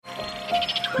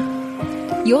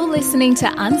You're listening to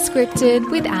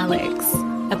Unscripted with Alex,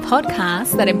 a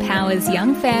podcast that empowers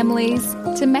young families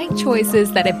to make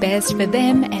choices that are best for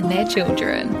them and their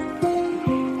children.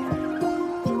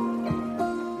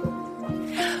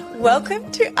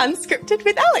 Welcome to Unscripted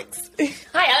with Alex.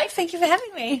 Hi, Alex. Thank you for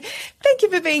having me. Thank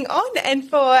you for being on and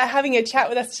for having a chat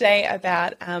with us today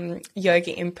about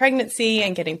yoga in pregnancy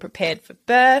and getting prepared for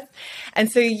birth.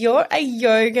 And so you're a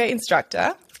yoga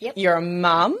instructor. Yep. You're a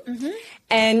mum.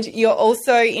 And you're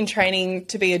also in training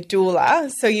to be a doula.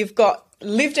 So you've got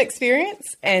lived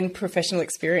experience and professional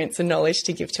experience and knowledge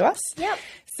to give to us. Yep.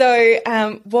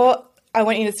 So what I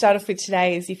want you to start off with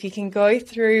today is if you can go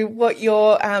through what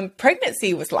your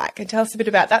pregnancy was like and tell us a bit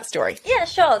about that story. Yeah,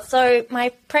 sure. So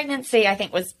my pregnancy, I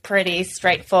think, was pretty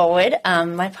straightforward.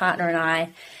 My partner and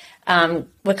I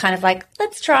were kind of like,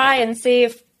 let's try and see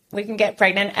if we can get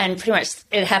pregnant. And pretty much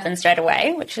it happened straight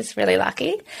away, which was really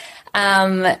lucky.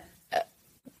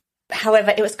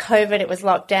 However, it was COVID, it was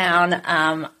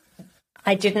lockdown.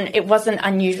 It wasn't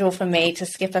unusual for me to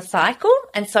skip a cycle.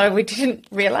 And so we didn't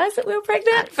realize that we were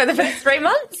pregnant for the first 3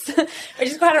 months, which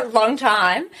is quite a long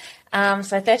time.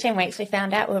 So 13 weeks, we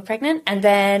found out we were pregnant, and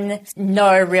then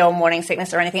no real morning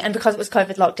sickness or anything. And because it was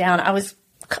COVID lockdown, I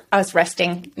was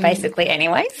resting basically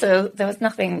anyway. So there was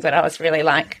nothing that I was really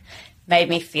made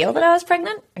me feel that I was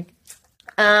pregnant.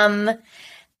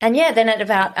 And yeah, then at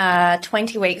about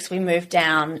 20 weeks, we moved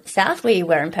down south. We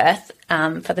were in Perth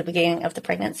for the beginning of the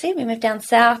pregnancy. We moved down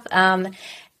south, and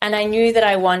I knew that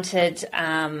I wanted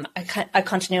a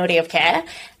continuity of care.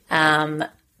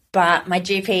 But my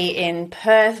GP in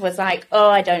Perth was like,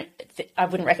 I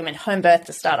wouldn't recommend home birth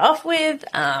to start off with.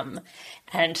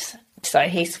 And so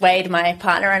he swayed my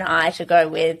partner and I to go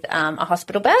with a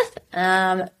hospital birth,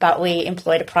 but we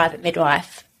employed a private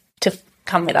midwife to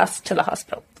come with us to the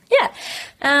hospital. Yeah.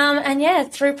 And yeah,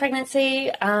 through pregnancy,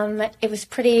 it was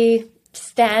pretty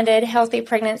standard, healthy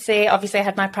pregnancy. Obviously, I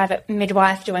had my private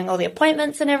midwife doing all the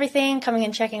appointments and everything, coming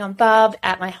and checking on Bub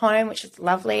at my home, which was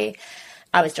lovely.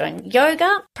 I was doing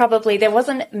yoga. Probably there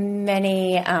wasn't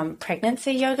many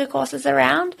pregnancy yoga courses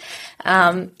around.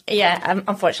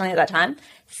 Unfortunately at that time.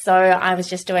 So I was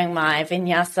just doing my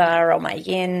vinyasa or my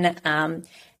yin.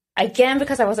 Again,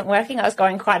 because I wasn't working, I was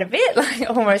going quite a bit, like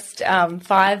almost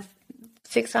 5-6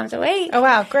 times a week. Oh,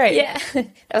 wow. Great. Yeah.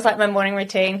 That was like my morning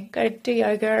routine. Go do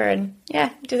yoga and,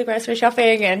 do the grocery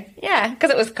shopping. And,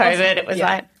 because it was COVID, it was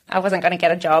like I wasn't going to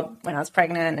get a job when I was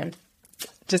pregnant and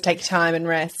just take your time and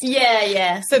rest.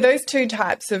 Yeah. So those two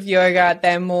types of yoga,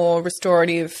 they're more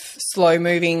restorative,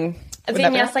 slow-moving.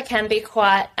 Vinyasa can be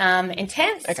quite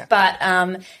intense, okay. But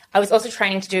I was also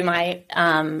training to do my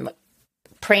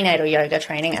prenatal yoga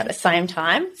training at the same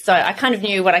time. So I kind of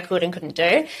knew what I could and couldn't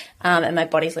do and my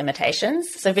body's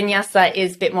limitations. So vinyasa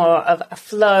is a bit more of a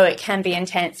flow. It can be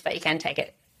intense, but you can take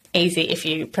it easy if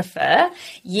you prefer.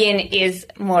 Yin is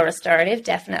more restorative,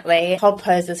 definitely. Hold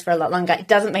poses for a lot longer. It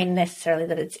doesn't mean necessarily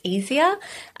that it's easier,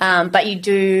 but you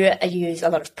do use a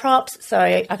lot of props. So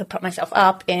I could prop myself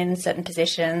up in certain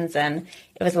positions and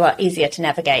it was a lot easier to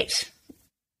navigate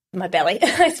my belly,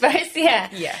 I suppose. Yeah.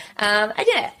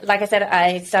 Like I said,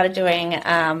 I started doing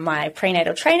my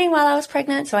prenatal training while I was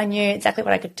pregnant, so I knew exactly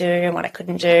what I could do and what I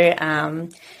couldn't do.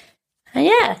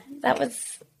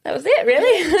 That was it,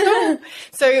 really.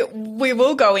 So we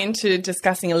will go into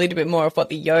discussing a little bit more of what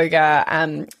the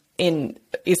yoga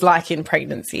is like in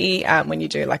pregnancy when you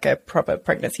do like a proper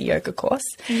pregnancy yoga course.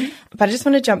 Mm-hmm. But I just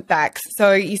want to jump back.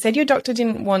 So you said your doctor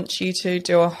didn't want you to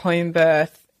do a home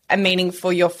birth, meaning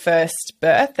for your first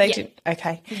birth. They did.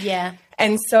 Okay. Yeah.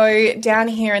 And so down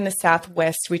here in the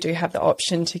Southwest, we do have the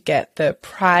option to get the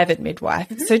private midwife.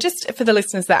 Mm-hmm. So just for the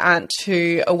listeners that aren't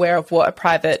too aware of what a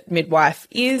private midwife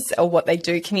is or what they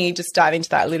do, can you just dive into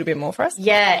that a little bit more for us?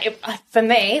 Yeah. For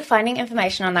me, finding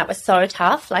information on that was so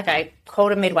tough. Like I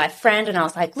called a midwife friend and I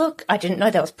was like, look, I didn't know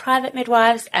there was private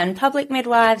midwives and public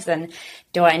midwives, and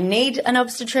do I need an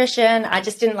obstetrician? I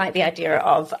just didn't like the idea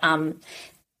of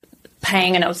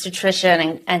paying an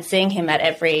obstetrician and seeing him at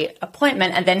every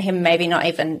appointment and then him maybe not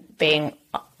even being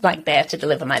like there to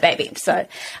deliver my baby. So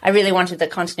I really wanted the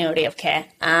continuity of care.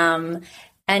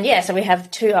 So we have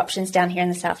two options down here in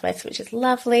the Southwest, which is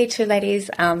lovely. Two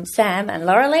ladies, Sam and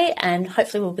Laurelie, and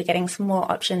hopefully we'll be getting some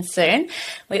more options soon.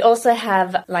 We also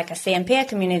have like a CMP, a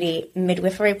community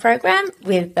midwifery program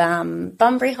with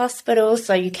Bunbury Hospital.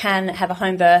 So you can have a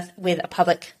home birth with a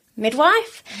public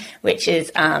midwife, which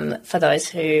is for those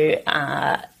who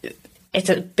it's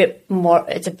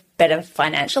a better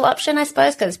financial option, I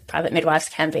suppose, because private midwives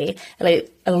can be a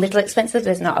little expensive.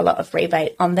 There's not a lot of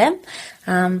rebate on them.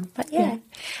 But yeah.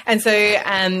 And so,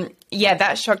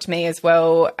 that shocked me as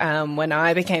well when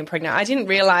I became pregnant. I didn't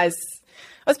realise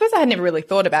I suppose I had never really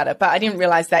thought about it, but I didn't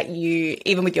realize that you,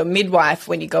 even with your midwife,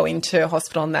 when you go into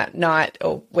hospital on that night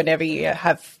or whenever you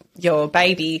have your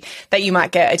baby, that you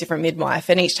might get a different midwife.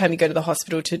 And each time you go to the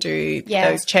hospital to do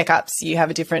those checkups, you have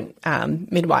a different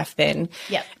midwife then.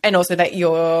 Yep. And also that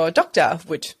your doctor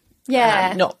would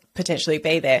not potentially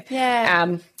be there.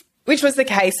 Yeah. Which was the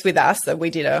case with us. So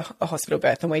we did a hospital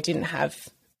birth and we didn't have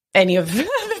any of the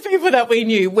people that we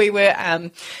knew. We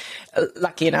were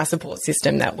lucky in our support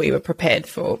system that we were prepared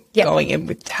for going in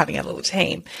with having a little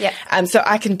team. Yeah. So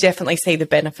I can definitely see the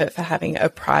benefit for having a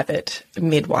private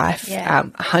midwife,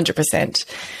 100%.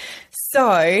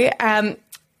 So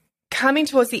coming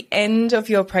towards the end of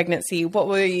your pregnancy, what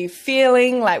were you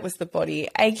feeling? Like, was the body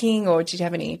aching or did you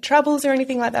have any troubles or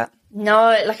anything like that?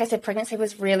 No, like I said, pregnancy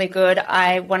was really good.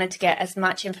 I wanted to get as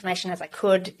much information as I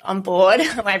could on board.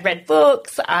 I read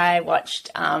books. I watched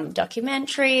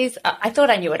documentaries. I thought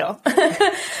I knew it all.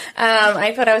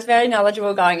 I thought I was very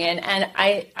knowledgeable going in, and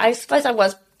I suppose I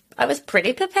was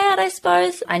pretty prepared, I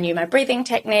suppose. I knew my breathing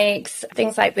techniques,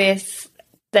 things like this.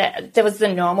 There was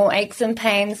the normal aches and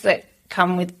pains that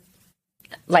come with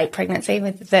late pregnancy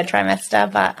with the third trimester,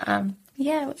 but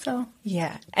yeah, it was all.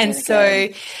 Yeah. And so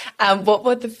what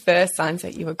were the first signs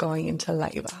that you were going into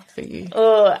labour for you?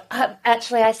 Oh,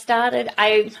 actually,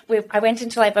 I went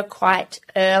into labour quite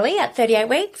early at 38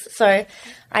 weeks. So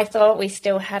I thought we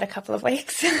still had a couple of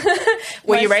weeks.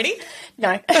 Were you ready?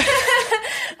 No.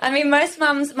 I mean, most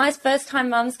first-time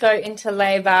mums go into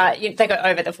labour, they go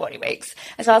over the 40 weeks.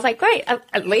 And so I was like, great,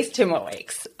 at least 2 more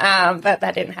weeks. But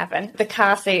that didn't happen. The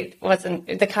car seat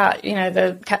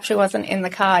the capsule wasn't in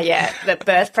the car yet. The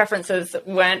birth preferences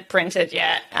weren't printed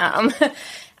yet.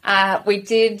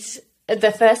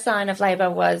 The first sign of labour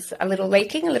was a little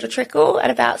leaking, a little trickle at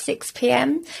about 6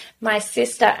 p.m. My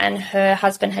sister and her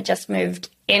husband had just moved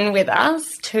in with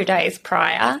us 2 days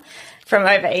prior from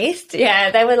over east.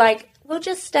 Yeah, they were like, we'll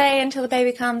just stay until the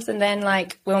baby comes and then,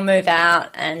 we'll move out.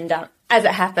 And as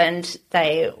it happened,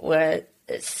 they were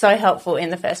so helpful in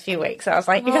the first few weeks. So I was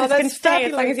like, you guys can stay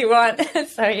as long as you want.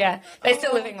 So, yeah, they're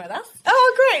still living with us.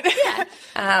 Oh, great.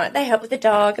 Yeah. They help with the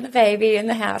dog and the baby and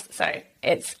the house. So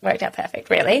it's worked out perfect,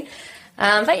 really.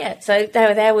 But yeah, so they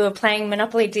were there. We were playing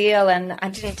Monopoly Deal, and I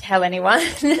didn't tell anyone.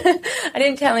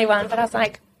 But I was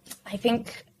like, I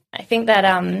think that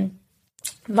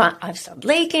I've stopped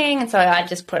leaking, and so I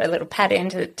just put a little pad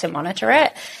in to monitor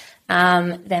it.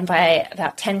 Then by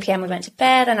about 10 p.m. we went to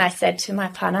bed, and I said to my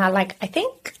partner, I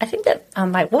think that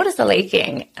my waters are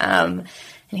leaking. And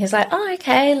he was like, oh,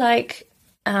 okay,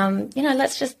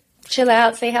 let's just chill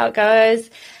out, see how it goes.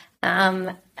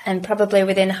 And probably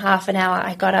within half an hour,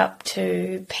 I got up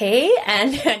to pee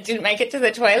and I didn't make it to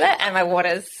the toilet, and my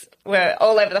waters were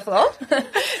all over the floor.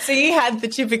 So you had the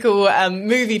typical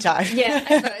movie time. Yeah,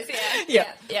 I suppose,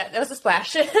 yeah. There was a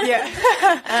splash.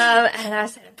 Yeah. And I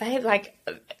said, babe,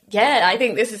 I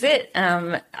think this is it.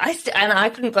 And I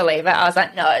couldn't believe it. I was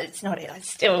like, no, it's not it.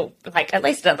 It's still, at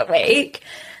least another week.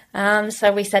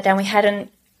 So we sat down. We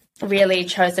hadn't really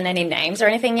chosen any names or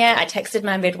anything yet. I texted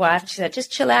my midwife. She said,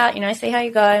 just chill out, see how you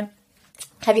go.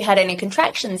 Have you had any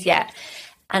contractions yet?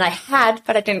 And I had,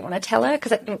 but I didn't want to tell her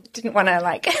because I didn't want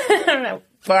to,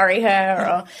 worry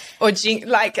her or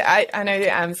I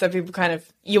know some people kind of,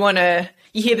 you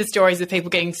hear the stories of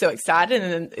people getting so excited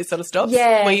and then it sort of stops.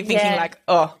 Yeah. Were you thinking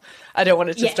I don't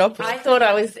want it to stop? I thought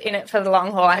I was in it for the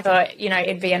long haul. I thought,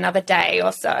 it'd be another day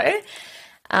or so.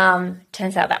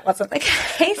 Turns out that wasn't the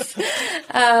case.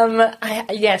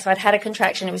 So I'd had a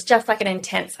contraction. It was just like an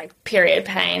intense period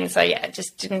pain. So it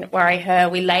just didn't worry her.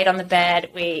 We laid on the bed.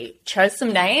 We chose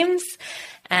some names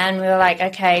and we were like,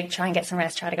 okay, try and get some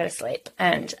rest, try to go to sleep.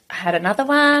 And I had another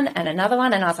one. And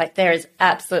I was like, there is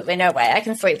absolutely no way I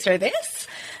can sleep through this.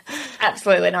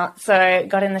 Absolutely not. So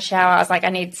got in the shower. I was like, I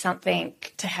need something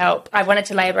to help. I wanted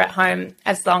to labour at home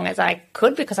as long as I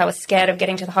could because I was scared of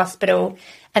getting to the hospital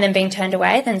and then being turned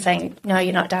away, then saying, no,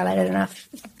 you're not dilated enough,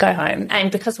 go home.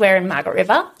 And because we're in Margaret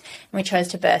River, and we chose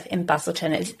to birth in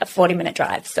Busselton, it's a 40-minute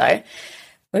drive. So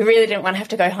we really didn't want to have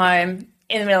to go home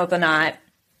in the middle of the night.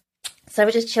 So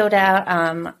we just chilled out.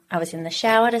 I was in the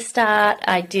shower to start.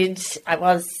 I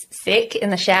was sick in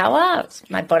the shower.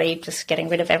 My body just getting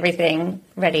rid of everything,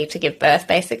 ready to give birth,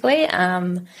 basically.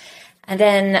 And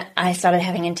then I started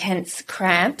having intense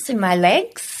cramps in my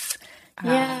legs.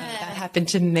 That happened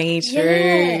to me too.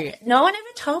 Yeah. No one ever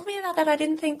told me about that. I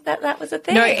didn't think that was a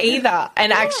thing. No, either.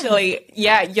 And actually,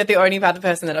 you're the only other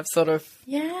person that I've sort of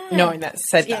known that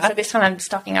said that. So this one I'm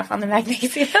stocking up on the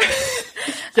magnesium.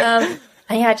 And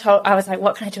I was like,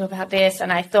 what can I do about this?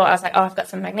 And I was like, I've got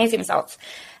some magnesium salts.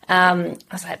 I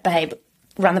was like, babe,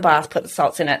 run the bath, put the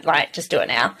salts in it, just do it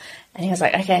now. And he was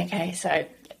like, okay. So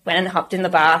went and hopped in the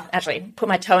bath, actually put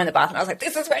my toe in the bath, and I was like,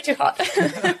 this is way too hot.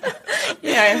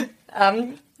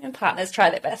 And partners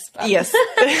try their best. But Yes.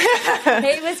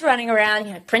 he was running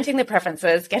around, printing the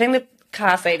preferences, getting the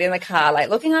car seat in the car, like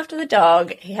looking after the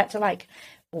dog. He had to like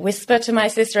whisper to my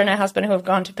sister and her husband who have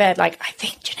gone to bed, like, I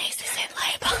think Janice is in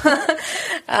labour.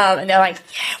 And they're like,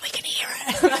 yeah, we can hear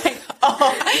it. Like,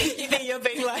 You think you're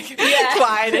being like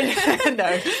quiet?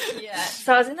 No. yeah.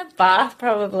 So I was in the bath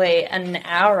probably an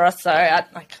hour or so.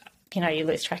 You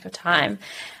lose track of time.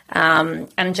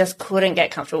 And just couldn't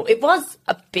get comfortable. It was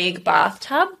a big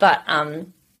bathtub, but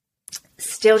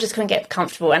still just couldn't get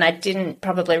comfortable. And I didn't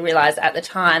probably realise at the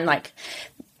time, like,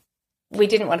 we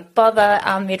didn't want to bother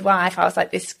our midwife. I was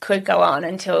like, this could go on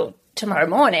until tomorrow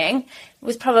morning. It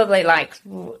was probably like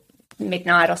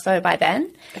midnight or so by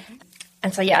then. Okay.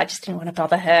 And so, I just didn't want to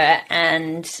bother her.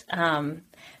 And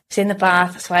was in the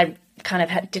bath, so I kind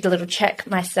of did a little check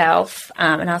myself,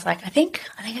 and I was like, I think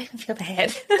I can feel the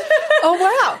head. Oh,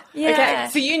 wow. Yeah. Okay.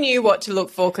 So you knew what to look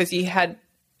for because you had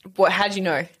how'd you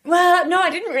know? Well, no, I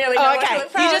didn't really know what to look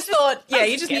for. You just thought,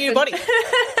 you just knew your body.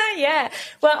 Yeah.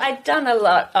 Well, I'd done a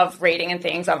lot of reading and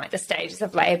things on like the stages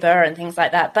of labour and things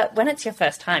like that, but when it's your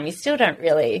first time, you still don't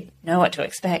really know what to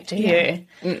expect, do you?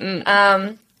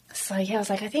 So, I was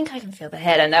like, I think I can feel the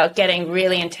head. And they were getting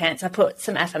really intense. I put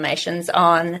some affirmations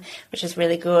on, which is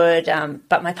really good.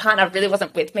 But my partner really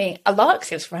wasn't with me a lot because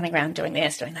he was running around doing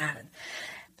this, doing that.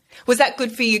 Was that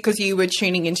good for you because you were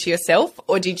tuning into yourself,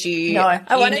 or did you? No,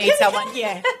 I wanted need someone.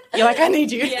 Yeah, you're like, I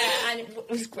need you. Yeah, and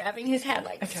I was grabbing his hand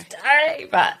like, stay.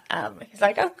 But he's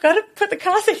like, I've got to put the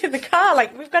car seat in the car.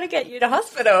 Like, we've got to get you to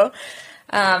hospital.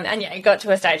 It got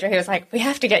to a stage where he was like, we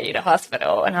have to get you to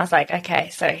hospital. And I was like, okay.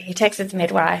 So he texted the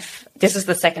midwife. This is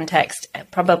the second text,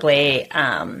 probably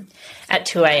at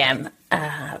 2 a.m.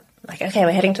 Like, okay,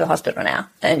 we're heading to the hospital now.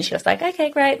 And she was like, okay,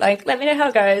 great. Like, let me know how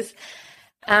it goes.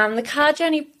 The car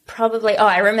journey probably,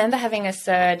 I remember having a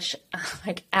surge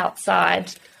like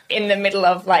outside in the middle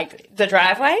of like the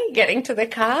driveway getting to the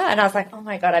car, and I was like, oh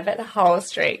my God, I bet the whole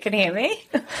street can hear me.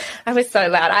 I was so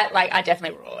loud. I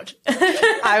definitely roared.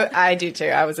 I did too.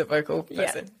 I was a vocal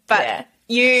person. But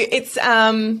it's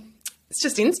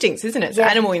just instincts, isn't it? It's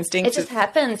animal instincts. It just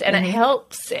happens, and it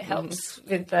helps. It helps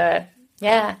with the,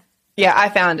 Yeah, I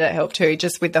found it helped too,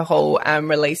 just with the whole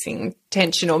releasing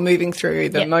tension or moving through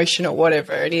the motion or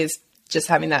whatever it is, just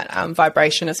having that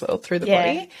vibration as well through the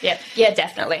body. Yeah,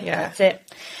 definitely. Yeah. That's it.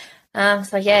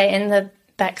 In the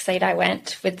back seat I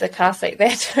went with the car seat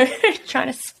there too,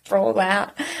 trying to sprawl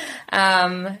out.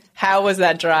 How was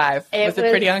that drive? Was it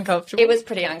pretty uncomfortable? It was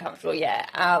pretty uncomfortable,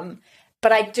 yeah.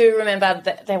 But I do remember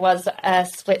that there was a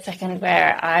split second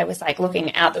where I was like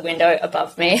looking out the window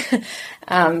above me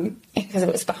because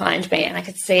it was behind me, and I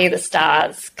could see the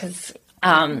stars because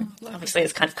obviously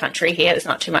it's kind of country here. There's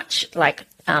not too much like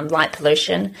light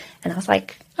pollution. And I was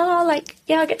like, I'll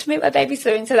get to meet my baby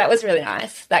soon. So that was really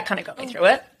nice. That kind of got me through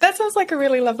it. That sounds like a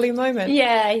really lovely moment.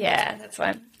 Yeah. That's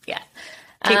why,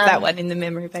 Keep that one in the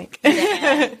memory bank.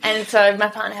 And so my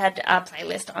partner had a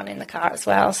playlist on in the car as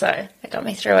well, so it got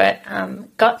me through it.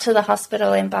 Got to the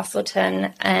hospital in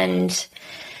Busselton, and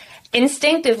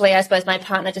instinctively, I suppose, my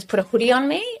partner just put a hoodie on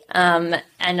me, and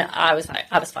I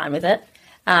was fine with it.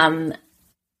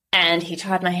 And he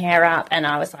tied my hair up, and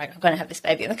I was like, I'm going to have this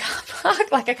baby in the car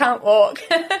park. Like, I can't walk.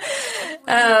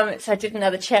 So I did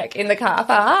another check in the car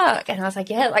park, and I was like,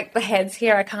 the head's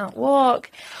here. I can't walk.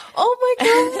 Oh, my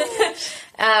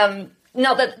gosh.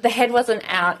 Not that the head wasn't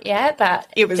out yet,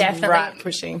 but it was definitely right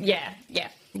pushing. Yeah,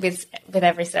 with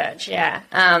every surge, yeah.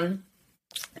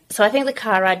 So I think the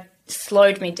car ride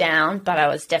slowed me down, but I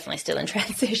was definitely still in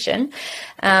transition.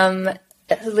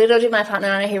 Little did my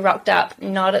partner know, he rocked up,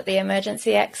 not at the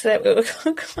emergency exit. We were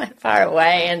quite far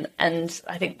away, and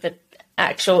I think the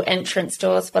actual entrance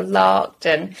doors were locked,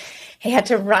 and he had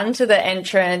to run to the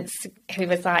entrance. He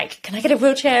was like, can I get a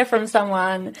wheelchair from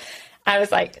someone? I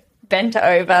was like bent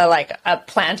over like a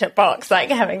planter box, like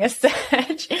having a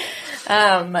surge.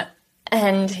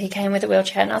 And he came with a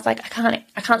wheelchair, and I was like,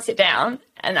 I can't sit down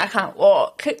and I can't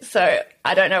walk, so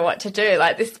I don't know what to do.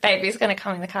 Like, this baby's going to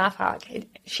come in the car park.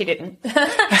 She didn't.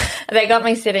 They got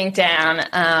me sitting down,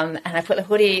 and I put the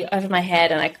hoodie over my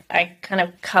head, and I kind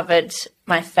of covered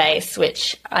my face,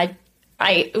 which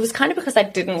it was kind of because I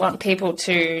didn't want people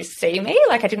to see me.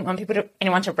 Like, I didn't want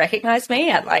anyone to recognise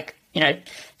me at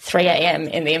 3 a.m.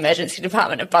 in the emergency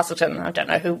department of Busselton. I don't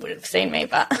know who would have seen me,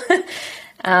 but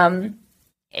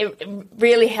it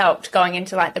really helped going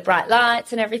into the bright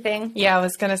lights and everything. Yeah, I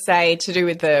was going to say, to do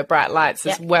with the bright lights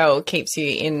as well, keeps you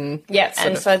in. Yeah,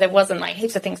 and so there wasn't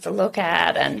heaps of things to look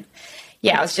at, and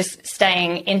I was just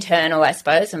staying internal, I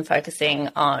suppose, and focusing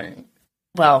on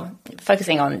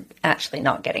focusing on actually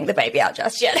not getting the baby out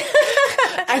just yet.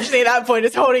 Actually, at that point,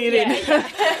 it's holding it in.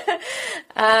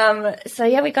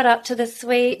 So, we got up to the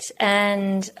suite,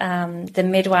 and the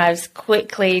midwives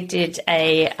quickly did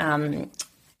a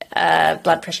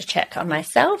blood pressure check on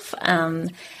myself.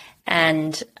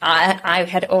 And I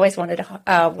had always wanted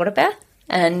a water bath,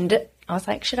 and I was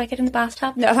like, should I get in the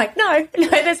bathtub? No, I'm like, no,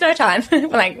 there's no time.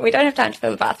 Like, we don't have time to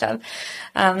fill the bathtub.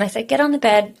 They said, get on the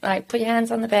bed, like, put your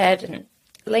hands on the bed and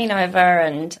lean over,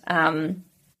 and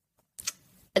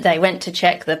they went to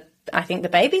check the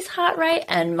baby's heart rate,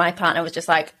 and my partner was just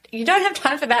like, you don't have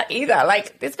time for that either.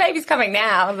 Like, this baby's coming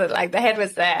now. But, like, the head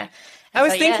was there. I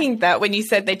was thinking that when you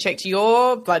said they checked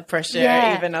your blood pressure,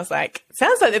 even, I was like,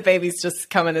 sounds like the baby's just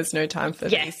coming. There's no time for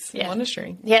this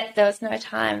monitoring. Yeah, there was no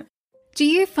time. Do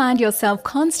you find yourself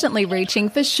constantly reaching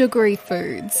for sugary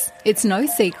foods? It's no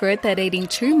secret that eating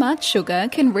too much sugar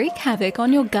can wreak havoc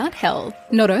on your gut health.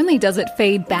 Not only does it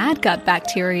feed bad gut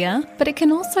bacteria, but it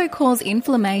can also cause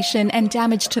inflammation and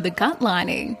damage to the gut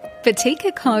lining.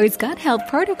 Vatika Co's Gut Health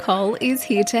Protocol is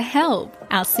here to help.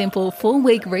 Our simple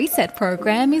 4-week reset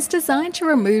program is designed to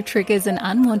remove triggers and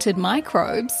unwanted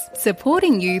microbes,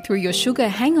 supporting you through your sugar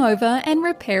hangover and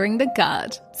repairing the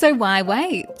gut. So why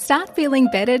wait? Start feeling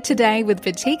better today with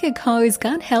Vatika Co's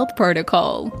Gut Health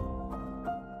Protocol.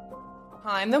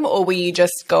 Time them, or were you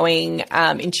just going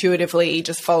intuitively,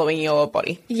 just following your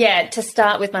body? Yeah, to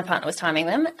start with, my partner was timing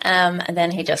them, and then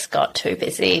he just got too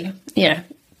busy,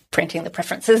 printing the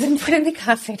preferences and putting the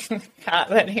car seat in the car.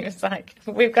 Then he was like,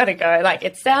 we've got to go. Like,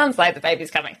 it sounds like the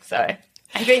baby's coming, so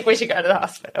I think we should go to the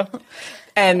hospital.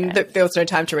 And there was no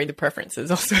time to read the preferences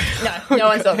also. No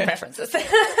one saw the preferences.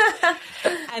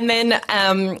 And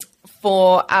then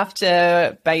for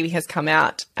after baby has come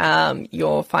out,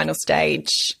 your final stage,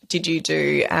 did you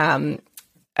do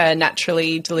a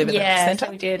naturally delivered placenta?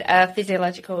 So we did a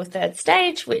physiological third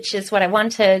stage, which is what I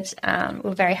wanted.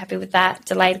 We're very happy with that.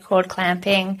 Delayed cord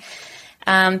clamping.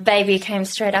 Baby came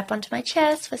straight up onto my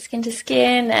chest for skin to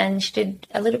skin, and she did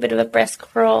a little bit of a breast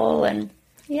crawl, and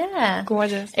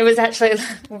gorgeous. It was actually,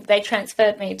 they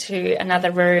transferred me to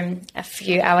another room a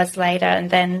few hours later, and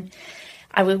then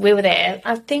we were there.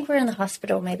 I think we were in the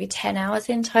hospital maybe 10 hours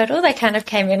in total. They kind of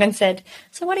came in and said,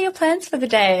 so what are your plans for the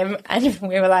day? And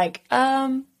we were like,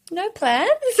 no plans.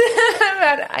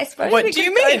 But I suppose what do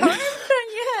you mean?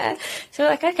 Yeah. So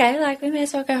we're like, okay, like, we may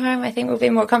as well go home. I think we'll be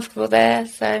more comfortable there.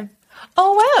 So.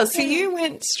 Oh, wow. So you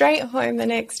went straight home the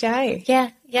next day? Yeah.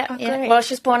 Great. Well,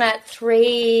 she was born at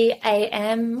 3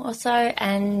 a.m. or so,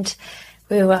 and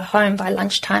we were home by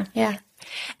lunchtime. Yeah.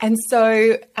 And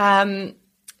so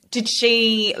did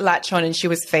she latch on and she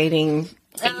was feeding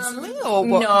easily? Or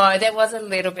what? No, there was a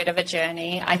little bit of a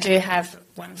journey. I do have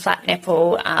one flat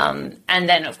nipple, and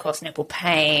then, of course, nipple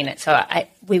pain. So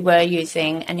we were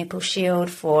using a nipple shield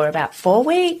for about 4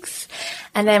 weeks.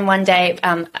 And then one day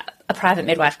a private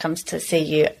midwife comes to see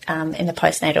you in the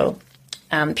postnatal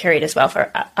period as well for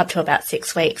up to about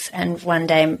 6 weeks. And one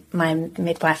day my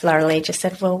midwife, Laura Lee, just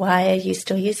said, well, why are you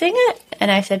still using it? And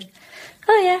I said,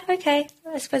 oh, yeah, okay,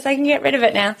 I suppose I can get rid of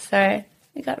it now. So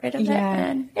we got rid of it.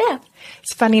 And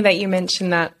it's funny that you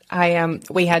mentioned that.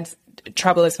 We had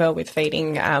trouble as well with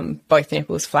feeding both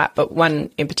nipples flat, but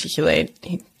one in particular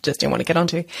he just didn't want to get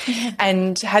onto,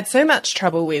 and had so much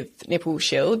trouble with nipple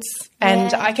shields.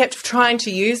 And I kept trying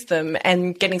to use them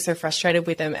and getting so frustrated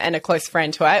with them. And a close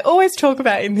friend who I always talk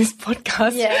about in this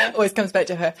podcast, always comes back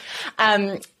to her,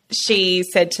 she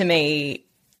said to me,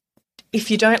 if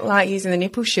you don't like using the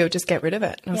nipple shield, just get rid of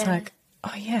it. And I was like,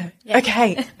 oh, yeah.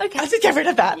 Okay. I'll just get rid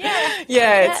of that.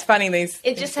 Yeah, it's funny.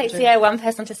 It just takes one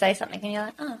person to say something and you're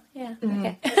like, oh, yeah,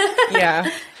 okay.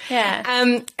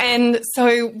 Yeah. And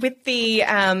so with the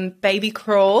baby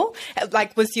crawl,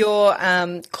 like, was your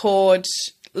cord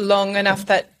long enough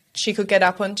that she could get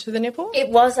up onto the nipple? It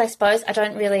was, I suppose. I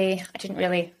didn't really.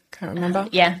 Can't remember.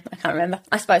 I can't remember.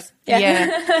 I suppose.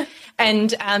 Yeah.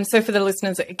 And so for the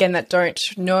listeners, again, that don't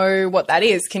know what that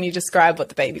is, can you describe what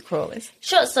the baby crawl is?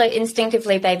 Sure. So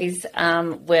instinctively, babies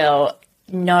will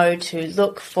know to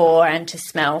look for and to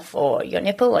smell for your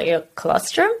nipple or your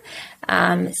colostrum.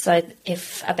 So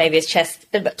if a baby is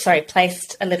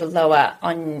placed a little lower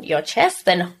on your chest,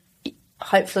 then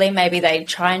hopefully maybe they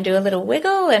try and do a little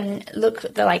wiggle and look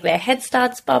like their head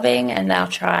starts bobbing, and they'll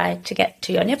try to get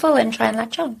to your nipple and try and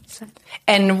latch on. So.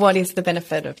 And what is the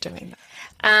benefit of doing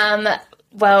that?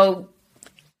 Well,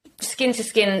 skin to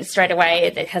skin straight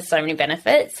away, it has so many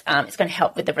benefits. It's going to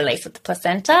help with the release of the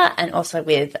placenta and also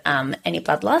with any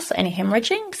blood loss, any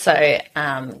hemorrhaging. So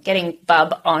getting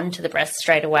bub onto the breast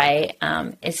straight away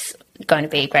is going to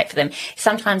be great for them.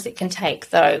 Sometimes it can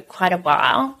take, though, quite a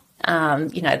while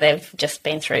They've just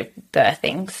been through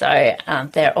birthing, so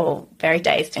they're all very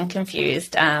dazed and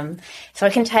confused. So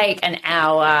it can take an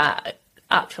hour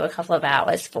up to a couple of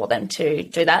hours for them to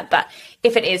do that. But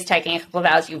if it is taking a couple of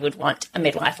hours, you would want a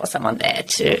midwife or someone there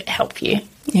to help you,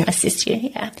 assist you.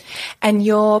 Yeah. And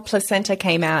your placenta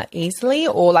came out easily,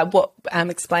 or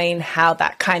explain how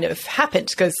that kind of happened?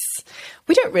 Because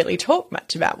we don't really talk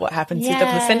much about what happens with the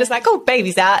placenta. It's like, oh,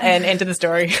 baby's out, and end of the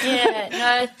story.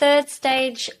 No, third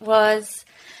stage was...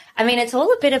 I mean, it's all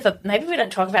a bit of a... Maybe we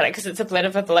don't talk about it because it's a bit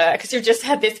of a blur because you've just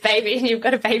had this baby and you've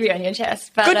got a baby on your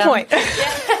chest. But, good point.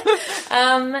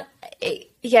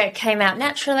 It came out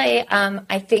naturally.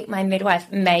 I think my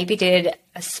midwife maybe did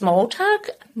a small tug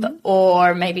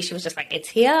or maybe she was just like, it's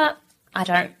here. I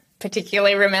don't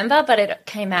particularly remember, but it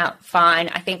came out fine,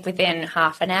 I think, within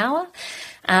half an hour.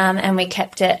 And we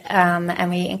kept it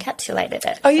and we encapsulated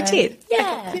it. Oh, you did?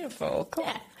 Yeah. Oh, beautiful. Cool.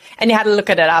 Yeah. And you had a look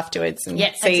at it afterwards and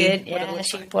yes, see I did. Yeah,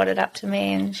 she brought it up to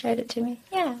me and showed it to me.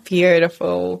 Yeah.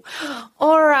 Beautiful.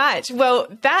 All right. Well,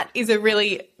 that is a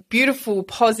really beautiful,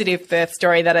 positive birth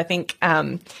story that I think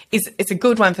it's a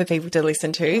good one for people to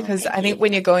listen to, because I think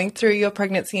when you're going through your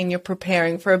pregnancy and you're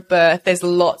preparing for a birth, there's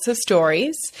lots of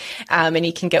stories and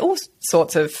you can get all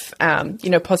sorts of,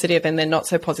 positive and then not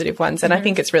so positive ones. And I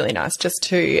think it's really nice just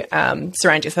to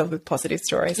surround yourself with positive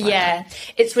stories. Like that.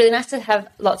 It's really nice to have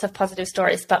lots of positive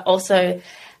stories, but also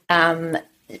I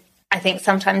think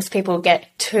sometimes people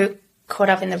get too caught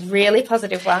up in the really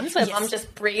positive ones where mum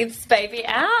just breathes baby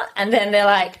out and then they're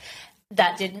like,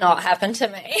 that did not happen to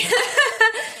me.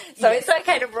 So it's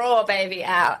okay to roar baby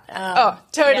out.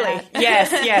 Totally. Yeah.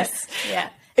 Yes. Yeah.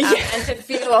 And to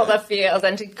feel all the feels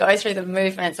and to go through the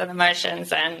movements and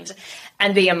emotions and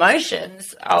the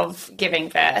emotions of giving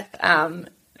birth.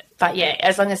 But yeah,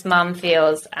 as long as mum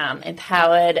feels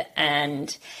empowered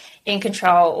and in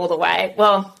control all the way,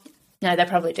 well, no, they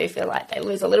probably do feel like they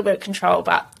lose a little bit of control,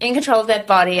 but in control of their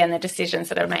body and the decisions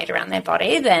that are made around their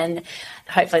body, then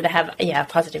hopefully they have a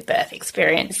positive birth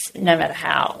experience, no matter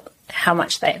how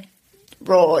much they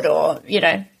roared or,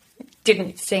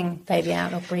 didn't sing baby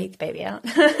out or breathe baby out.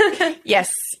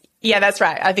 Yes. Yeah, that's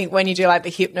right. I think when you do like the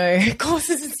hypno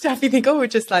courses and stuff, you think, oh, we'll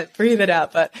just like breathe it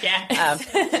out. But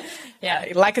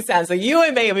like it sounds like you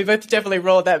and me, we both definitely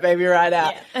roared that baby right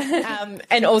out. Yeah.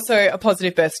 And also a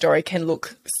positive birth story can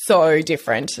look so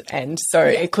different. And so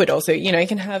it could also, you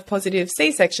can have positive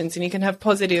C-sections and you can have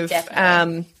positive,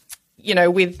 with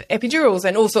epidurals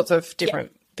and all sorts of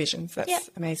different visions. That's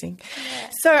amazing. Yeah.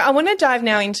 So I want to dive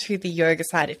now into the yoga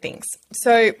side of things.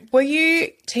 So were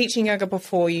you teaching yoga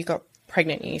before you got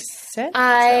pregnant, you said?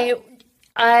 I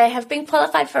have been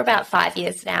qualified for about 5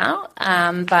 years now,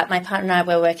 but my partner and I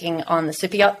were working on the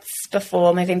super yachts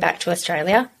before moving back to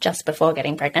Australia, just before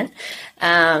getting pregnant.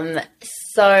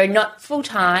 So not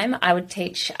full-time. I would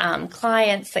teach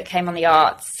clients that came on the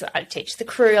yachts. I'd teach the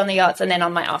crew on the yachts, and then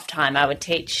on my off time I would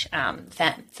teach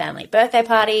family birthday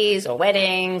parties or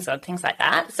weddings or things like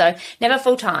that. So never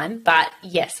full-time, but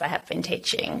yes, I have been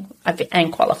teaching. I've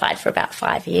been qualified for about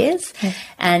 5 years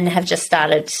and have just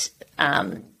started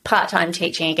part-time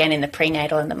teaching again in the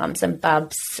prenatal and the mums and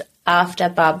bubs after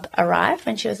Bub arrived.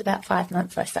 When she was about 5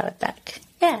 months, I started back.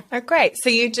 Yeah. Oh, great. So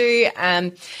you do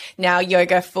now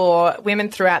yoga for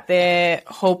women throughout their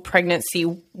whole pregnancy.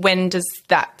 When does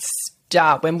that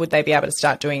start? When would they be able to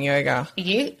start doing yoga?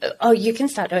 You can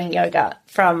start doing yoga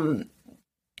from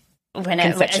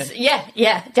whenever. Conception.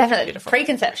 Yeah, definitely. Beautiful.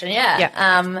 Preconception,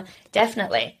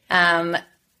 definitely.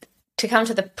 To come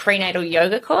to the prenatal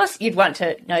yoga course, you'd want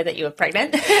to know that you were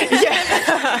pregnant. You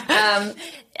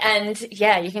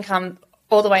can come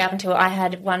all the way up until I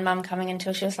had one mum coming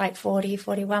until she was like 40,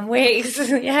 41 weeks.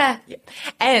 Yeah.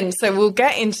 And so we'll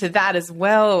get into that as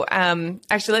well.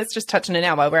 Actually, let's just touch on it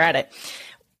now while we're at it.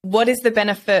 What is the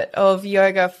benefit of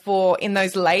yoga for in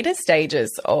those later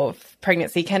stages of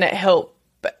pregnancy? Can it help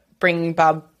bring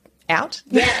Bub out?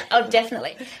 Yeah,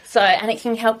 definitely. So, and it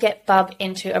can help get Bub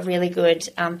into a really good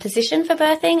position for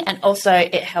birthing. And also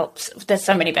it helps, there's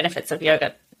so many benefits of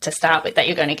yoga to start with that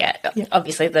you're going to get. Yeah.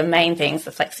 Obviously the main things,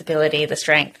 the flexibility, the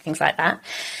strength, things like that.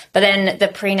 But then the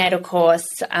prenatal course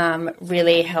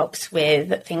really helps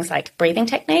with things like breathing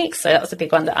techniques. So that was a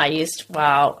big one that I used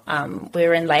while we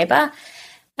were in labour.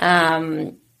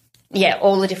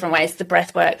 All the different ways, the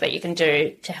breath work that you can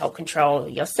do to help control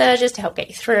your surges, to help get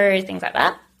you through, things like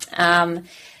that.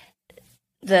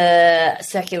 The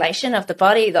circulation of the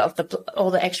body, all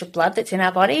the extra blood that's in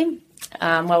our body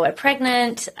while we're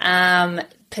pregnant,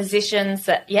 positions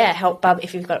that, help Bub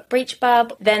if you've got a breech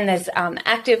Bub. Then there's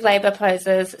active labour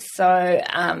poses, so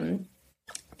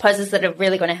poses that are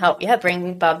really going to help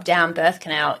bring Bub down birth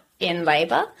canal in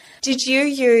labour. Did you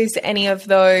use any of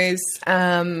those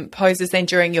poses then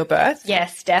during your birth?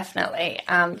 Yes, definitely.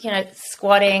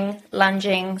 Squatting,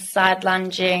 lunging, side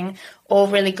lunging, all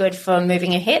really good for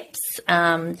moving your hips,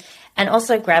 and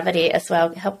also gravity as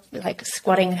well.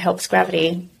 Squatting helps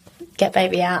gravity get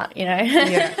baby out,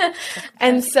 Yeah.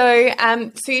 And so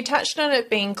you touched on it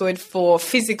being good for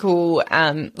physical,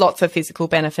 lots of physical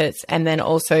benefits, and then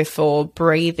also for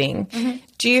breathing. Mm-hmm.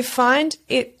 Do you find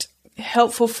it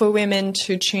helpful for women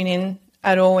to tune in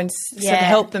at all and sort of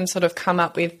help them sort of come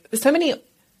up with so many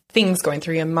things going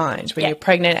through your mind when you're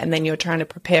pregnant and then you're trying to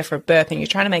prepare for a birth and you're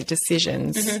trying to make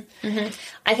decisions? Mm-hmm. Mm-hmm.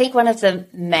 I think one of the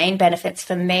main benefits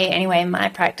for me anyway in my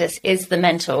practice is the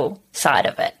mental side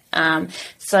of it.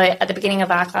 So at the beginning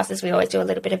of our classes, we always do a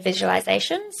little bit of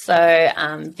visualization.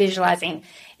 So visualizing,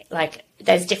 like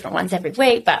there's different ones every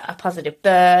week, but a positive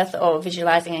birth or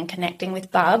visualizing and connecting with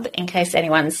bub in case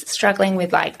anyone's struggling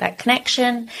with like that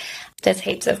connection. There's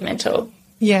heaps of mental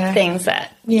things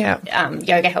that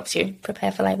yoga helps you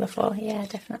prepare for labour for. Yeah,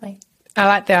 definitely. I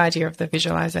like the idea of the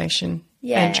visualization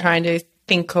and trying to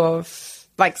think of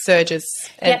like surges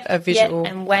and a visual.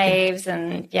 And waves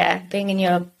and being in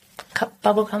your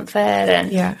bubble comfort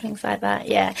and things like that.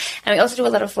 Yeah. And we also do a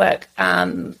lot of work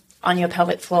on your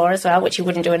pelvic floor as well, which you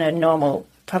wouldn't do in a normal,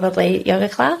 probably, yoga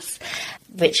class,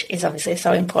 which is obviously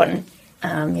so important.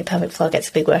 Your pelvic floor gets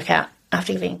a big workout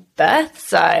after giving birth.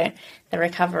 So the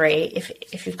recovery,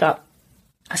 if you've got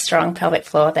a strong pelvic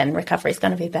floor, then recovery is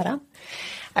going to be better.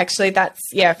 Actually, that's,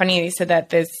 funny you said that.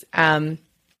 There's,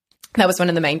 that was one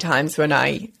of the main times when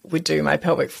I would do my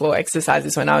pelvic floor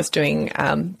exercises when I was doing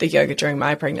the yoga during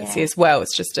my pregnancy as well.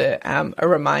 It's just a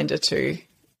reminder to,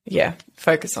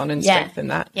 focus on and strengthen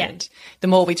that. Yeah. And the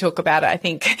more we talk about it, I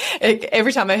think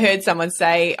every time I heard someone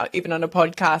say, even on a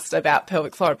podcast about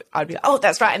pelvic floor, I'd be like, oh,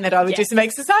 that's right. And then I would do some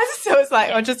exercises. So it's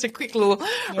like, just a quick little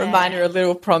reminder, a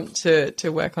little prompt to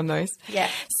work on those. Yeah.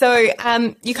 So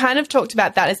you kind of talked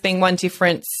about that as being one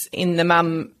difference in the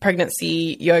mum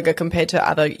pregnancy yoga compared to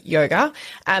other yoga.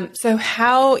 So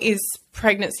how is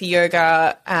pregnancy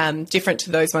yoga different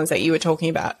to those ones that you were talking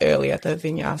about earlier, the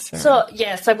vinyasa?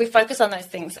 So we focus on those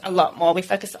things a lot more. We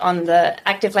focus on the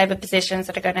active labour positions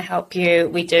that are going to help you.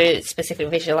 We do specific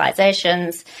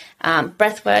visualizations,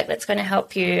 breath work that's going to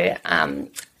help you.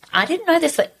 I didn't know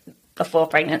this before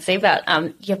pregnancy, but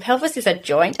your pelvis is a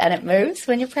joint and it moves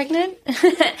when you're pregnant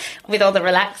with all the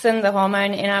relaxin, the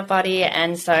hormone in our body.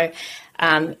 And so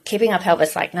keeping our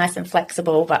pelvis like nice and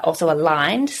flexible, but also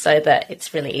aligned so that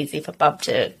it's really easy for bub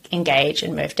to engage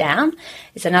and move down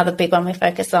is another big one we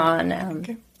focus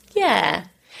on. Yeah.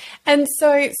 And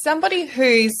so somebody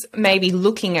who's maybe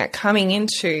looking at coming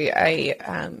into a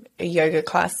yoga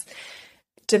class,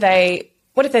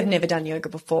 what if they've never done yoga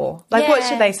before? Like, what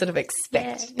should they sort of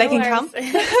expect? They can come? Of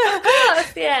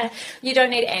course, yeah. You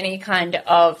don't need any kind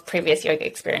of previous yoga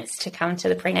experience to come to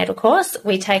the prenatal course.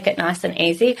 We take it nice and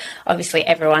easy. Obviously,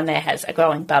 everyone there has a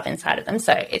growing bub inside of them,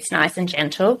 so it's nice and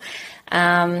gentle.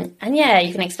 And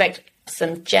you can expect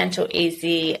some gentle,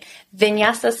 easy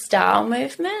vinyasa-style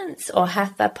movements or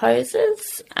hatha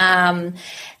poses.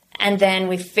 And then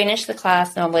we finish the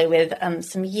class normally with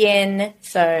some yin,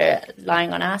 so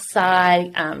lying on our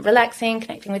side, relaxing,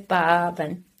 connecting with bub,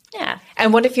 and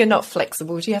And what if you're not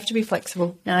flexible? Do you have to be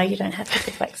flexible? No, you don't have to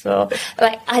be flexible.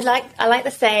 I like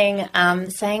the saying,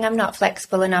 saying I'm not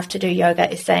flexible enough to do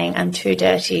yoga is saying I'm too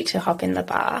dirty to hop in the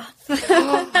bath.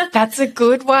 That's a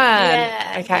good one.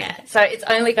 Yeah. Okay. Yeah. So it's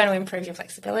only going to improve your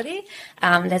flexibility.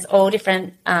 There's all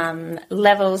different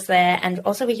levels there. And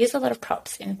also we use a lot of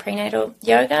props in prenatal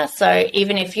yoga. So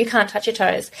even if you can't touch your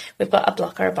toes, we've got a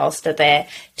blocker, a bolster there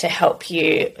to help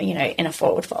you, in a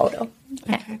forward fold.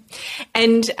 Yeah. Okay.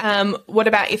 And what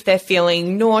about if they're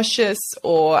feeling nauseous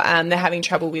or they're having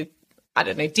trouble with, I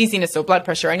don't know, dizziness or blood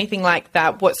pressure or anything like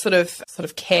that? What sort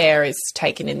of care is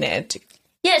taken in there?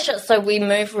 Yeah, sure. So we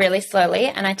move really slowly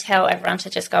and I tell everyone to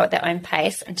just go at their own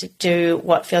pace and to do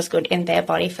what feels good in their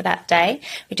body for that day.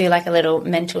 We do like a little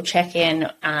mental check-in,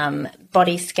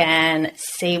 body scan,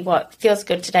 see what feels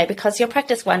good today, because your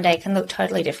practice one day can look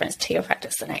totally different to your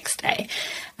practice the next day,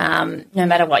 no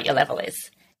matter what your level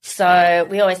is. So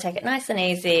we always take it nice and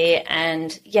easy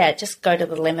and, just go to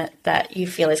the limit that you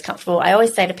feel is comfortable. I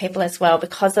always say to people as well,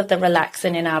 because of the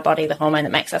relaxin in our body, the hormone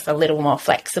that makes us a little more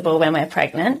flexible when we're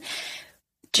pregnant,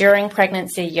 during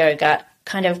pregnancy yoga,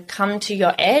 kind of come to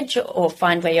your edge or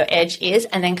find where your edge is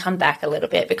and then come back a little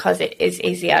bit, because it is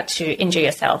easier to injure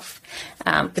yourself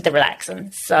with the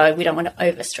relaxin. So we don't want to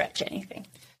overstretch anything.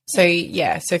 So,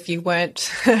 so if you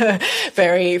weren't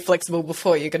very flexible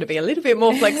before, you're going to be a little bit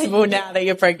more flexible now that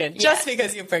you're pregnant. Just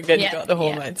because you're pregnant, you've got the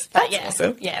hormones. That's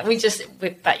awesome. Yeah, we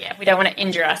don't want to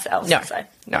injure ourselves. No,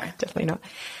 definitely not.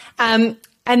 And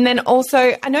then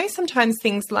also, I know sometimes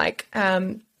things like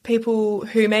people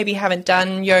who maybe haven't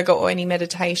done yoga or any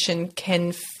meditation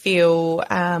can feel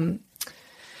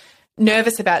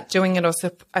nervous about doing it, or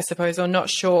I suppose, or not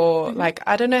sure, like,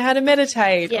 I don't know how to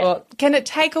meditate, or can it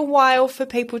take a while for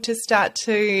people to start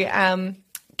to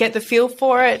get the feel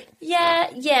for it?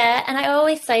 Yeah. And I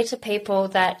always say to people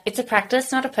that it's a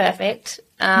practice, not a perfect.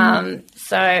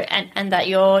 So, and that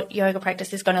your yoga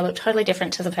practice is going to look totally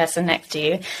different to the person next to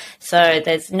you. So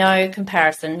there's no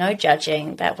comparison, no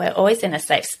judging, that we're always in a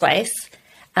safe space.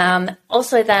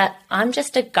 Also that I'm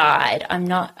just a guide. I'm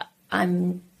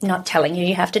not telling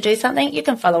you have to do something. You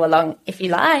can follow along if you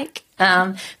like.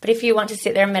 But if you want to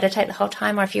sit there and meditate the whole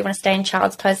time, or if you want to stay in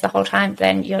child's pose the whole time,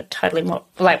 then you're totally more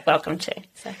welcome to.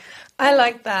 So. I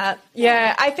like that.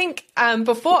 Yeah, I think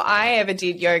before I ever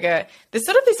did yoga, there's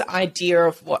sort of this idea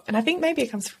of what, and I think maybe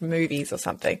it comes from movies or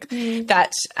something,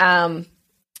 that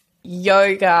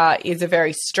yoga is a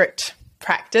very strict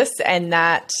practice, and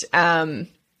that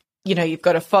you've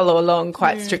got to follow along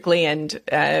quite strictly and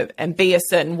be a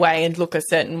certain way and look a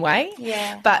certain way.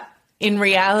 Yeah. But in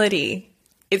reality,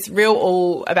 it's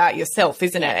all about yourself,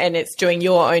 isn't it? And it's doing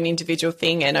your own individual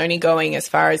thing and only going as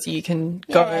far as you can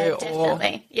go.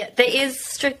 Definitely. Yeah, there is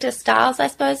stricter styles, I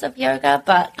suppose, of yoga,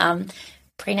 but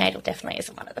prenatal definitely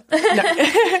isn't one of them.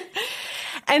 No.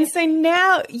 And so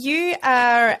now you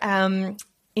are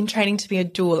in training to be a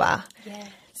doula. Yeah.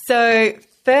 So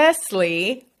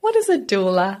firstly, what is a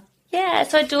doula? Yeah,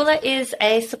 so a doula is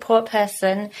a support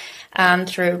person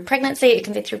through pregnancy. It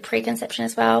can be through preconception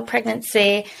as well,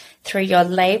 pregnancy, through your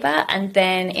labour, and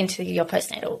then into your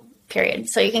postnatal period.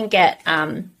 So you can get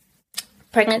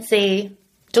pregnancy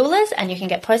doulas, and you can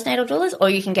get postnatal doulas, or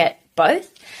you can get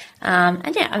both.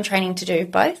 I'm training to do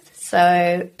both.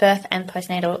 So birth and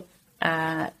postnatal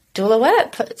doula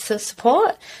work,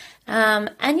 support.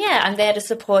 I'm there to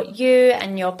support you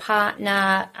and your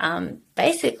partner,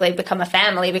 basically become a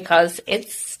family, because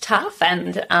it's tough,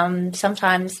 and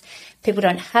sometimes people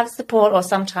don't have support, or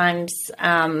sometimes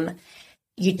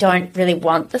you don't really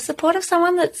want the support of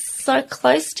someone that's so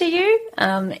close to you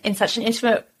in such an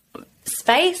intimate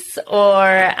space,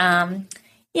 or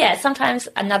sometimes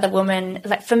another woman,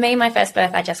 like for me, my first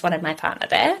birth, I just wanted my partner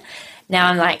there. Now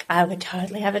I'm like, I would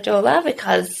totally have a doula,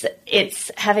 because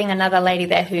it's having another lady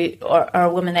there or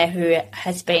a woman there who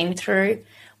has been through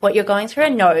what you're going through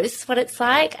and knows what it's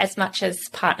like. As much as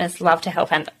partners love to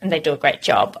help, and they do a great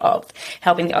job of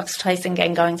helping the oxytocin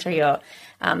and going through your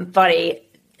body,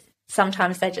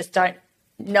 sometimes they just don't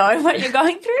know what you're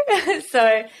going through.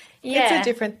 So, yeah. It's a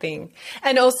different thing.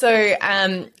 And also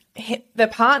the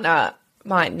partner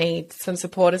might need some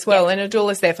support as well, and a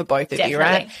doula is there for both of you,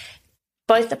 right?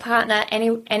 Both the partner,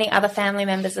 any other family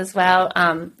members as well,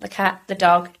 the cat, the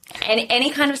dog, any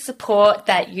kind of support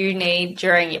that you need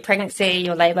during your pregnancy,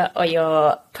 your labour, or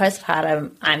your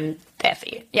postpartum, I'm there for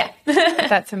you. Yeah.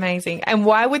 That's amazing. And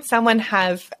why would someone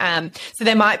have, so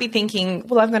they might be thinking,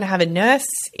 well, I'm going to have a nurse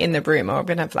in the room, or I'm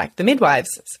going to have like the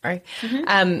midwives, sorry.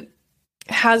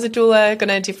 How's a doula going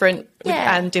to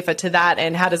differ to that,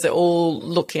 and how does it all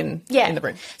look in the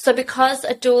room? So because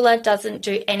a doula doesn't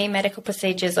do any medical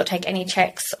procedures or take any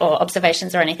checks or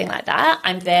observations or anything like that,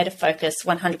 I'm there to focus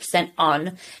 100%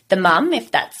 on the mum,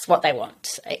 if that's what they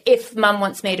want. If mum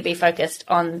wants me to be focused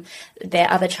on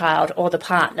their other child or the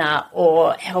partner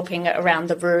or helping around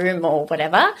the room or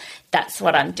whatever, that's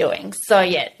what I'm doing. So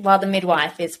while the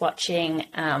midwife is watching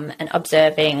and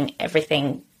observing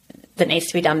everything that needs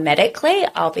to be done medically,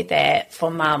 I'll be there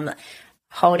for mum,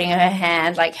 holding her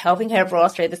hand, like helping her brawl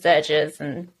through the surges,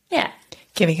 and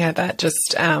giving her that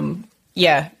just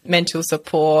mental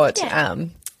support,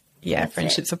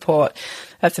 friendship support.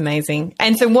 That's amazing.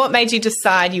 And so what made you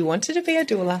decide you wanted to be a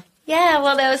doula? Yeah,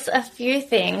 well, there was a few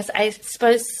things. I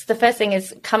suppose the first thing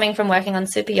is coming from working on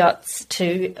super yachts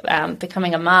to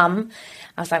becoming a mum.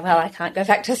 I was like, well, I can't go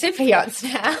back to super yachts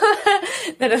now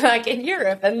that are like in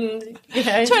Europe, and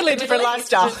totally different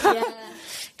lifestyle.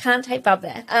 Can't take Bub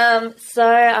there. So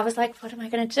I was like, what am I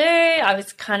going to do? I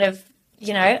was kind of,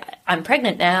 I'm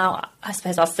pregnant now. I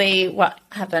suppose I'll see what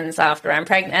happens after I'm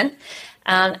pregnant.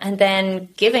 And then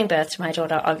giving birth to my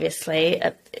daughter, obviously,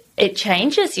 it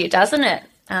changes you, doesn't it?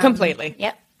 Completely.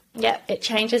 Yep. It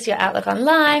changes your outlook on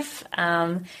life. I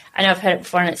know I've heard it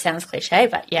before and it sounds cliche,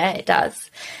 but it does.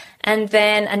 And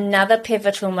then another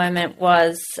pivotal moment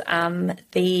was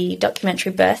the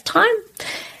documentary Birth Time.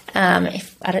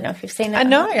 If I don't know if you've seen that.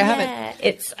 No, I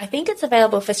haven't. I think it's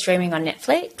available for streaming on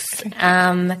Netflix.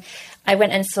 Okay. I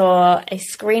went and saw a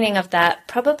screening of that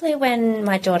probably when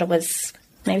my daughter was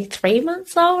maybe 3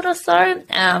 months old or so.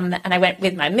 And I went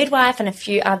with my midwife and a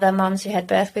few other moms who had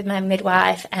birth with my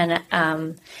midwife. And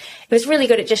it was really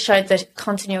good. It just showed the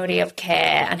continuity of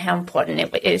care and how important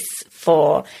it is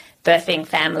for birthing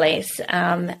families.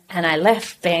 And I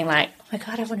left being like, oh my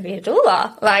God, I want to be a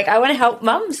doula. Like, I want to help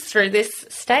mums through this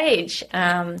stage.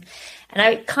 And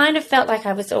I kind of felt like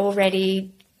I was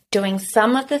already doing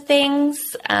some of the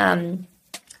things,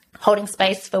 holding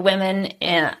space for women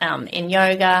in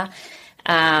yoga,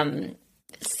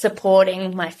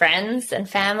 supporting my friends and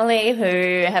family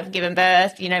who have given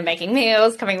birth, you know, making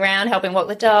meals, coming around, helping walk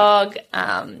the dog,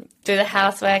 do the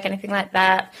housework, anything like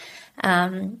that.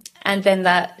 And then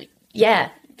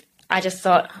I just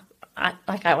thought,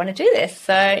 I want to do this.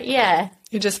 So, yeah.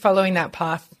 You're just following that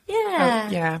path. Yeah.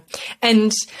 Yeah.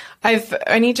 And I've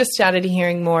only just started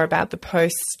hearing more about the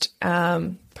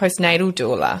postnatal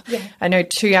doula. Yeah. I know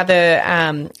 2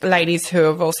 other ladies who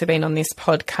have also been on this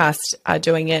podcast are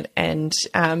doing it, and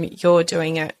you're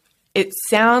doing it. It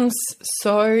sounds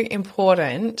so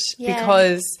important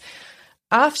because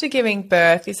after giving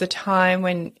birth is a time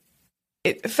when,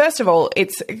 first of all,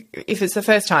 if it's the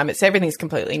first time, everything's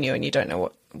completely new and you don't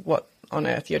know what on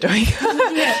earth you're doing.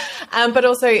 But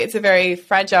also it's a very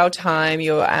fragile time.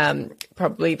 You're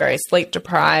probably very sleep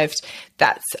deprived.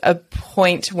 That's a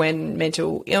point when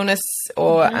mental illness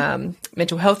or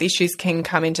mental health issues can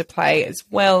come into play as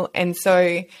well. And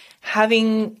so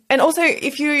and also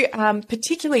if you,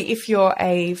 particularly if you're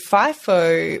a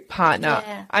FIFO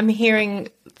partner, I'm hearing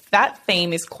that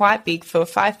theme is quite big for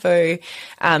FIFO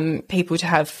people to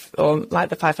have, or like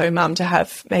the FIFO mum to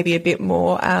have maybe a bit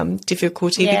more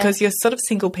difficulty because you're sort of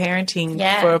single parenting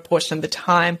for a portion of the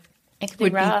time. It could be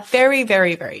rough. Be very,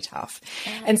 very, very tough.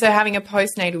 Yeah. And so having a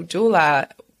postnatal doula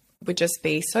would just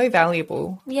be so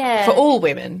valuable for all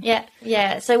women. Yeah,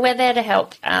 yeah. So we're there to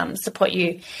help support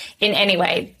you in any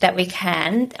way that we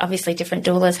can. Obviously, different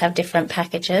doulas have different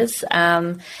packages.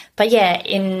 But,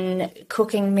 in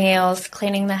cooking meals,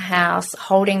 cleaning the house,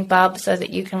 holding bub so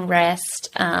that you can rest,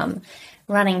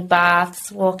 running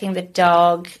baths, walking the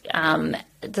dog,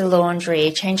 the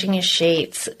laundry, changing your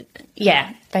sheets.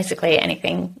 Yeah, basically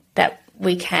anything that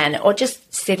we can, or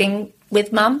just sitting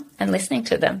with mum and listening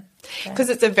to them. Because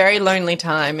it's a very lonely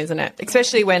time, isn't it?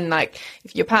 Especially when,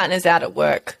 if your partner's out at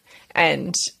work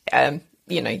and,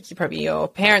 your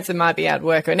parents might be out at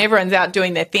work and everyone's out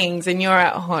doing their things and you're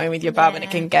at home with your bub and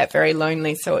it can get very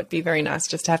lonely. So it'd be very nice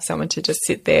just to have someone to just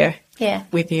sit there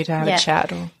with you to have a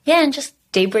chat. And just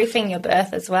debriefing your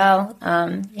birth as well.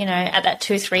 At that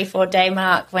 2, 3, 4 day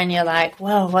mark when you're like,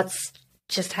 whoa, what's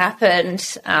just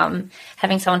happened?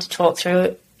 Having someone to talk through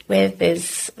it with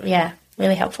is,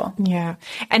 really helpful. Yeah.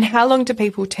 And how long do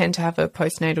people tend to have a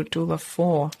postnatal doula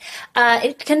for?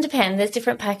 It can depend. There's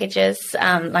different packages,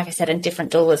 like I said, and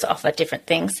different doulas offer different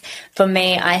things. For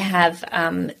me, I have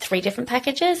 3 different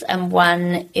packages, and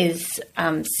one is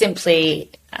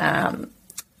simply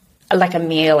like a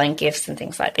meal and gifts and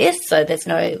things like this. So there's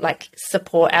no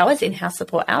support hours, in-house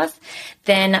support hours.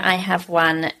 Then I have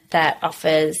one that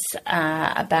offers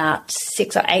about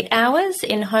 6 or 8 hours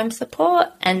in-home support.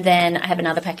 And then I have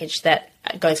another package that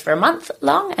goes for a month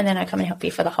long, and then I come and help you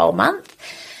for the whole month.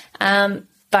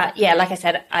 But like I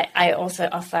said, I also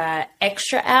offer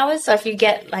extra hours. So if you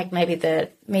get maybe the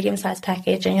medium-sized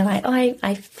package and you're like, oh,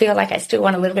 I feel like I still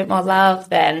want a little bit more love,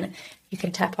 then you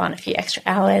can tap on a few extra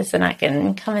hours and I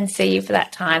can come and see you for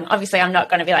that time. Obviously, I'm not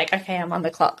going to be like, okay, I'm on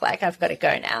the clock. I've got to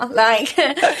go now.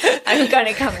 I'm going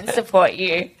to come and support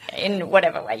you in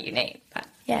whatever way you need. But,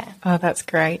 Oh, that's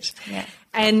great. Yeah.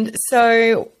 And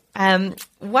so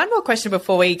one more question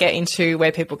before we get into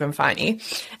where people can find you.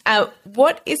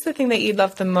 What is the thing that you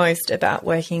love the most about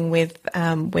working with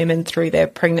women through their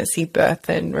pregnancy, birth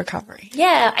and recovery?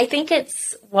 Yeah, I think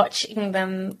it's watching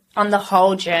them on the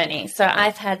whole journey. So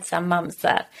I've had some mums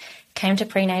that came to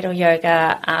prenatal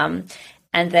yoga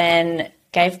and then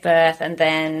gave birth, and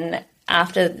then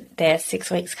after their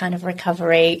 6 weeks kind of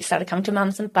recovery, started coming to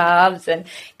Mums and Bubs and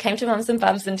came to Mums and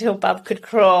Bubs until Bub could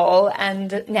crawl,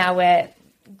 and now we're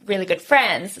really good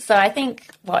friends. So I think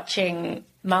watching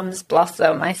mums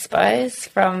blossom, I suppose,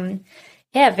 from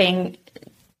being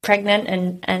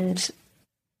pregnant and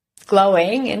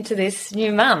glowing into this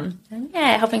new mum, and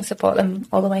helping support them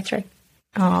all the way through.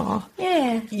 Oh,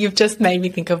 yeah. You've just made me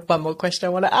think of one more question I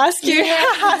want to ask you.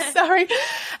 Yeah. Sorry.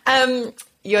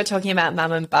 You're talking about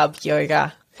mum and bub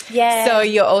yoga. Yeah. So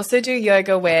you also do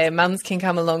yoga where mums can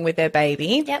come along with their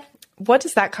baby. Yep. What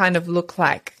does that kind of look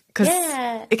like? Because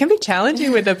it can be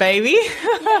challenging with a baby.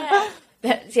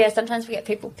 Sometimes we get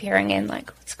people peering in like,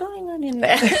 what's going on in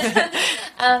there?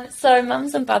 So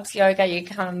Mums and Bubs Yoga you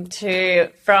come to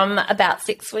from about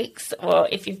 6 weeks, or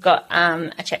if you've got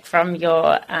a check from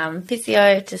your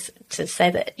physio to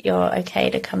say that you're okay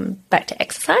to come back to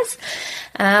exercise.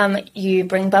 You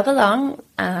bring Bub along.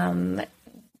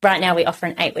 Right now we offer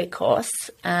an 8-week course,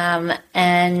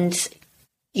 and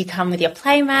you come with your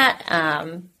play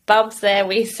mat. Bubs there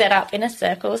we set up in a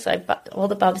circle so all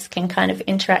the bubs can kind of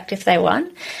interact if they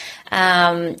want.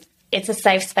 It's a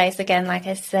safe space again, like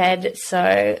I said,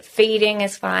 so feeding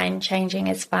is fine, changing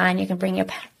is fine. You can bring your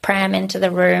pram into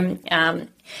the room.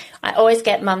 I always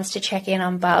get mums to check in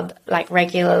on Bub like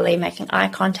regularly, making eye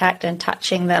contact and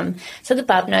touching them so the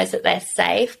bub knows that they're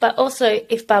safe. But also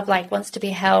if Bub like wants to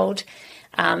be held,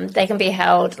 they can be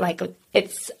held. Like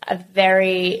it's a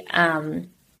very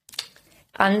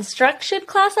unstructured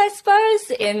class, I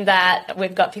suppose, in that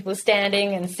we've got people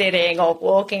standing and sitting or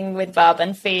walking with Bub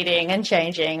and feeding and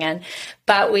changing.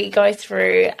 But we go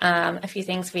through a few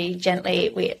things. We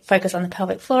focus on the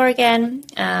pelvic floor again.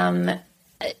 And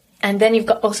then you've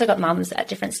also got mums at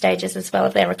different stages as well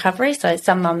of their recovery. So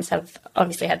some mums have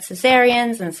obviously had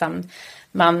cesareans, and some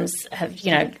mums have,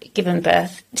 given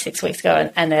birth 6 weeks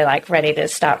ago and they're like ready to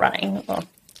start running. Well,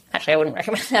 actually, I wouldn't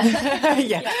recommend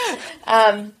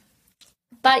that.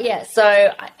 But yeah,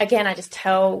 so again, I just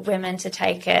tell women to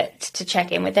check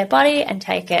in with their body and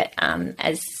take it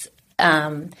as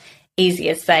easy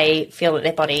as they feel that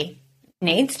their body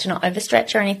needs, to not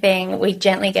overstretch or anything. We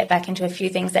gently get back into a few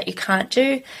things that you can't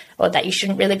do or that you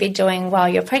shouldn't really be doing while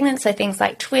you're pregnant. So things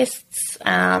like twists,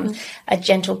 a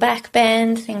gentle back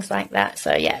bend, things like that.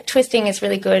 So yeah, twisting is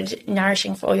really good,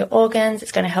 nourishing for all your organs.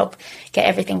 It's going to help get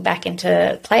everything back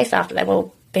into place after they've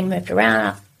all been moved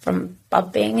around from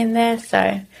Bub being in there.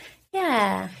 So,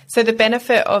 yeah. So the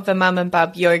benefit of the Mum and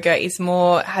Bub Yoga is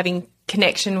more having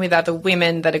connection with other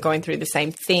women that are going through the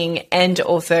same thing, and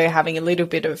also having a little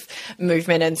bit of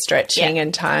movement and stretching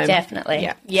and time. Definitely.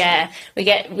 Yeah.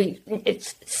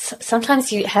 It's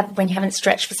sometimes when you haven't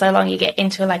stretched for so long, you get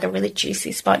into like a really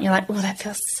juicy spot and you're like, oh, that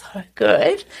feels so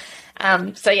good.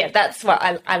 So yeah, that's what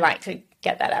I like to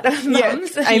get that out of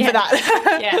mums. Aim for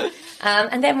that.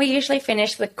 And then we usually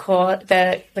finish the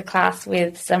class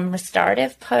with some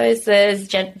restorative poses,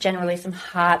 generally some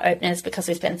heart openers, because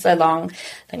we spend so long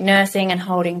like nursing and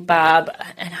holding Bub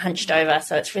and hunched over.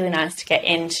 So it's really nice to get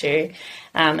into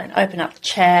and open up the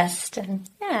chest. And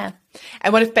yeah.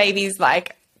 And what if baby's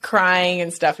like crying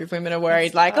and stuff, if women are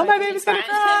worried, like, oh, my baby's going to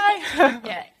cry?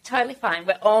 Yeah, totally fine.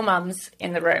 We're all mums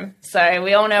in the room, so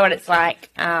we all know what it's like.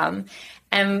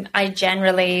 And I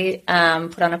generally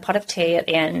put on a pot of tea at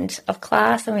the end of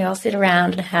class, and we all sit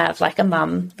around and have like a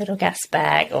mum little gas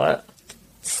bag, or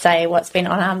say what's been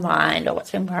on our mind or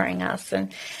what's been worrying us.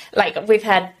 And like we've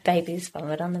had babies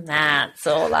vomit on the mats,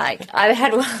 or like I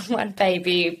had one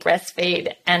baby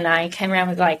breastfeed and I came around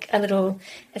with like a little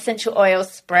essential oil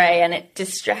spray and it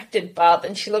distracted Bub,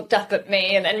 and she looked up at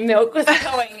me and then milk was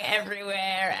going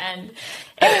everywhere, and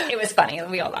it was funny and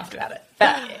we all laughed about it.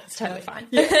 But it's totally fine.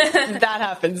 Yeah, that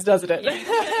happens, doesn't it?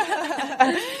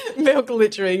 Yeah. Milk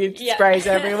literally sprays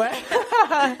everywhere.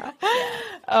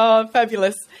 Oh,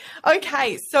 fabulous.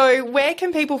 Okay, so where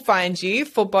can people find you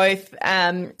for both?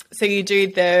 So you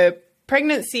do the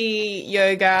pregnancy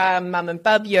yoga, Mum and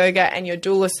Bub yoga, and your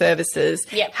doula services.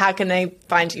 Yep. How can they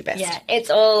find you best? Yeah,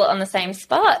 it's all on the same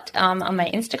spot on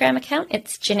my Instagram account.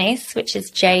 It's Janice, which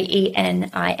is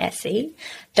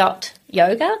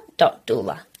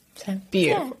JENICE.yoga.doula. So,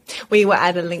 beautiful. Yeah. We will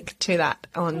add a link to that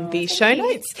on the show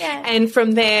notes. Yeah. And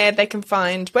from there, they can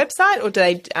find website, or do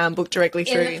they book directly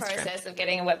through Instagram? In the process of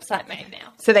getting a website made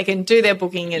now. So they can do their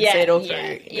booking instead or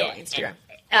through your Instagram.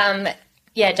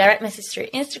 Direct message through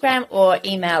Instagram or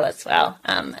email as well.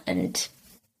 And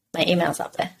my email's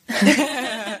up there.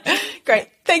 Great.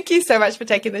 Thank you so much for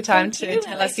taking the time to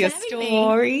tell us your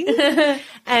story.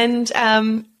 And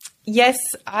yes,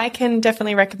 I can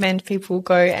definitely recommend people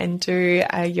go and do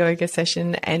a yoga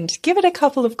session and give it a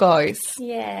couple of goes.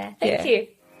 Yeah. Thank you.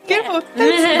 Beautiful.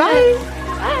 Thanks. Bye.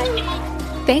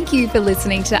 Bye. Thank you for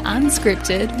listening to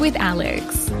Unscripted with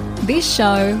Alex. This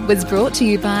show was brought to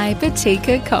you by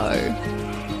Batika Co.